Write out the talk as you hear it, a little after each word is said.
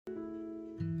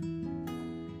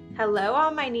Hello,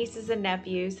 all my nieces and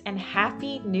nephews, and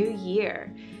Happy New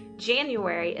Year!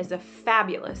 January is a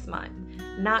fabulous month.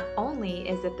 Not only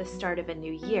is it the start of a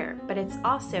new year, but it's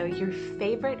also your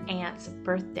favorite aunt's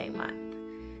birthday month.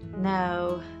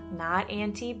 No, not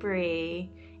Auntie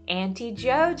Bree, Auntie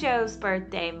JoJo's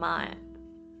birthday month.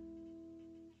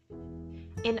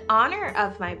 In honor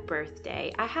of my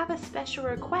birthday, I have a special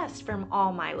request from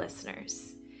all my listeners.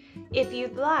 If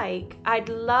you'd like, I'd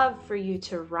love for you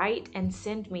to write and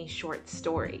send me short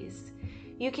stories.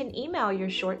 You can email your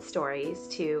short stories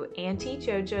to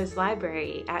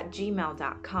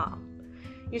auntiejojoslibrary@gmail.com.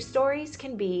 Your stories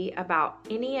can be about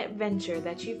any adventure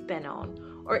that you've been on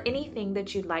or anything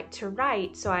that you'd like to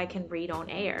write so I can read on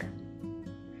air.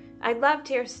 I'd love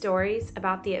to hear stories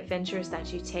about the adventures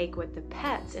that you take with the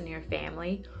pets in your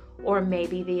family, or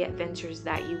maybe the adventures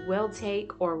that you will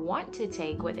take or want to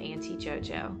take with Auntie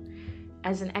JoJo.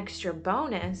 As an extra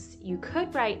bonus, you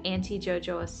could write Auntie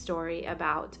JoJo a story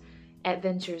about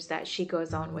adventures that she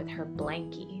goes on with her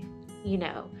Blanky. You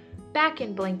know, back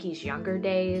in Blanky's younger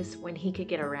days when he could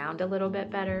get around a little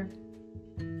bit better.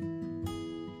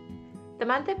 The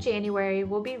month of January,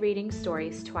 we'll be reading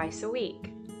stories twice a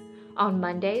week. On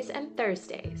Mondays and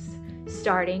Thursdays,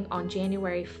 starting on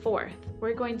January 4th,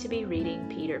 we're going to be reading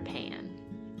Peter Pan.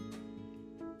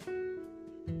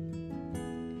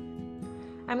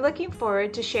 I'm looking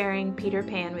forward to sharing Peter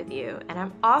Pan with you, and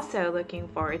I'm also looking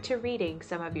forward to reading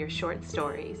some of your short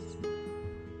stories.